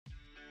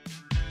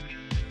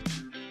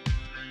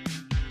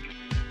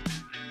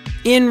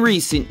In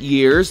recent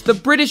years, the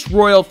British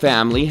royal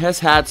family has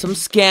had some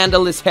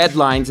scandalous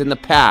headlines in the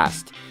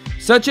past,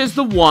 such as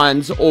the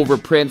ones over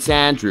Prince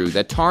Andrew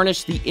that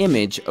tarnished the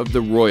image of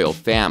the royal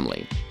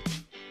family.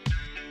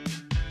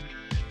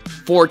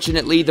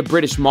 Fortunately, the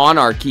British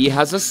monarchy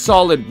has a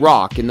solid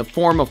rock in the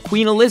form of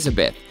Queen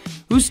Elizabeth,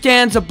 who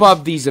stands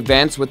above these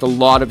events with a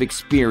lot of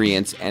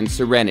experience and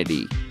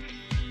serenity.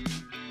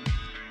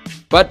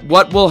 But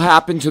what will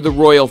happen to the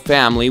royal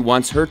family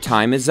once her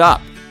time is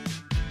up?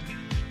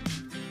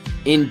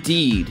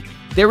 Indeed,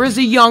 there is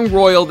a young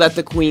royal that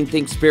the Queen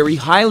thinks very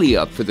highly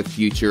of for the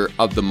future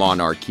of the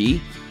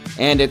monarchy,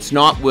 and it's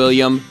not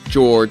William,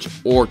 George,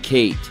 or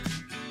Kate,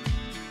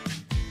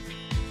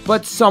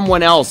 but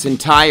someone else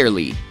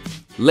entirely.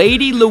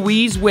 Lady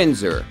Louise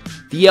Windsor,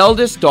 the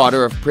eldest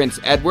daughter of Prince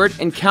Edward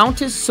and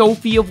Countess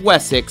Sophie of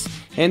Wessex,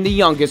 and the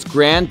youngest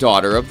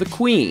granddaughter of the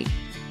Queen.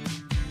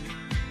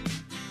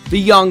 The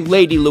young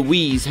Lady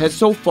Louise has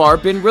so far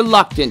been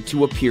reluctant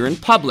to appear in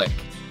public.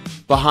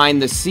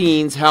 Behind the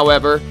scenes,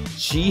 however,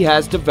 she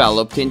has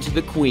developed into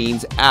the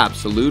Queen's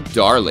absolute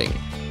darling.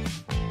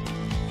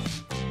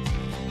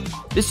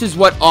 This is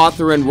what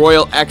author and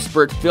royal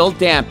expert Phil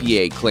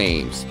Dampier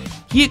claims.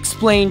 He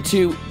explained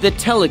to The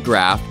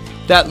Telegraph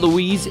that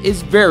Louise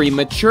is very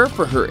mature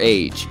for her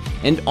age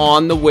and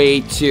on the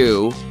way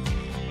to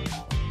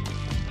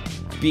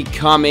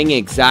becoming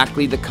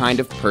exactly the kind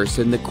of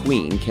person the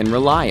Queen can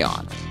rely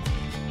on.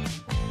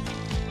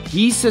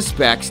 He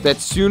suspects that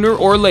sooner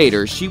or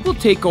later she will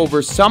take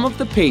over some of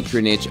the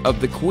patronage of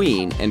the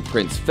Queen and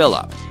Prince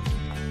Philip.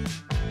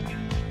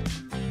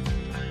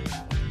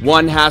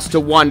 One has to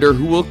wonder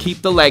who will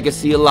keep the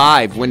legacy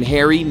alive when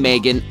Harry,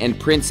 Meghan, and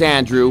Prince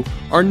Andrew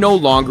are no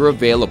longer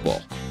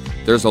available.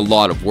 There's a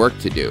lot of work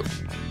to do.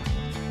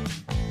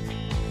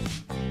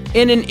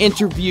 In an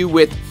interview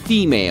with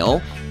Female,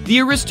 the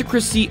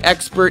aristocracy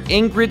expert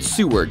Ingrid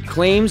Seward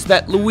claims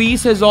that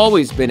Louise has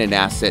always been an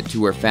asset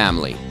to her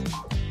family.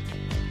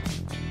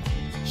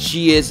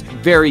 She is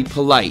very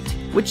polite,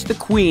 which the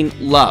Queen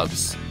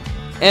loves.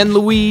 And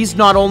Louise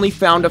not only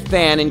found a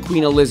fan in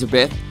Queen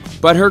Elizabeth,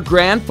 but her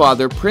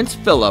grandfather, Prince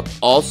Philip,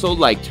 also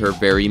liked her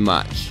very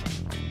much.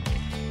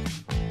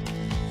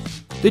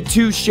 The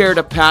two shared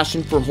a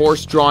passion for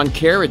horse-drawn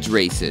carriage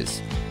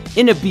races.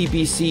 In a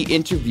BBC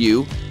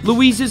interview,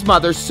 Louise's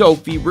mother,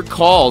 Sophie,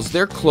 recalls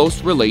their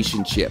close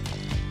relationship.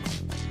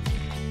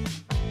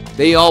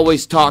 They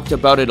always talked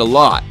about it a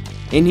lot,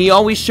 and he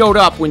always showed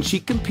up when she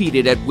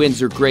competed at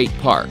Windsor Great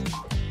Park.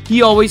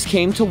 He always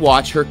came to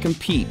watch her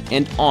compete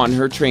and on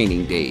her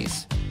training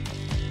days.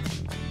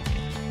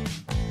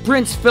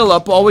 Prince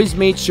Philip always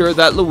made sure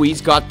that Louise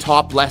got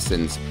top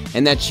lessons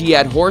and that she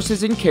had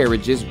horses and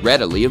carriages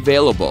readily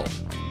available.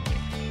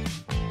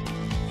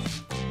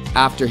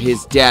 After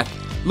his death,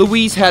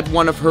 Louise had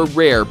one of her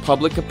rare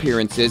public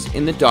appearances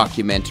in the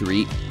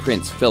documentary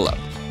Prince Philip,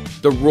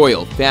 The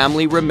Royal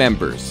Family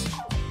Remembers.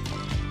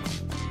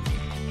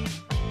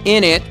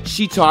 In it,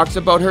 she talks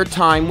about her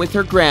time with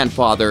her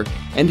grandfather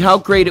and how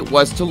great it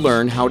was to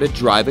learn how to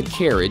drive a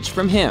carriage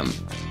from him.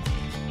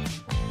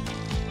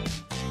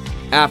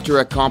 After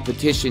a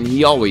competition,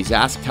 he always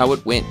asked how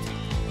it went.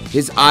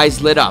 His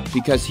eyes lit up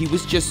because he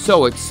was just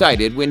so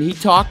excited when he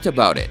talked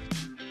about it.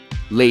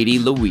 Lady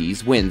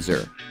Louise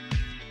Windsor.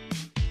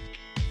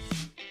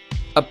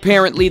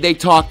 Apparently, they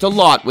talked a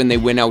lot when they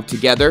went out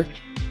together.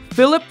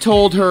 Philip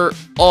told her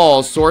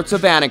all sorts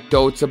of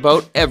anecdotes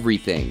about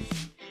everything.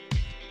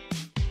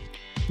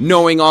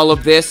 Knowing all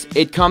of this,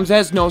 it comes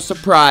as no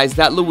surprise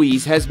that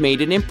Louise has made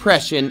an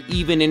impression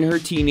even in her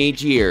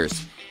teenage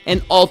years,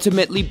 and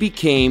ultimately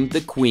became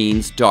the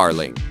Queen's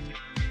darling.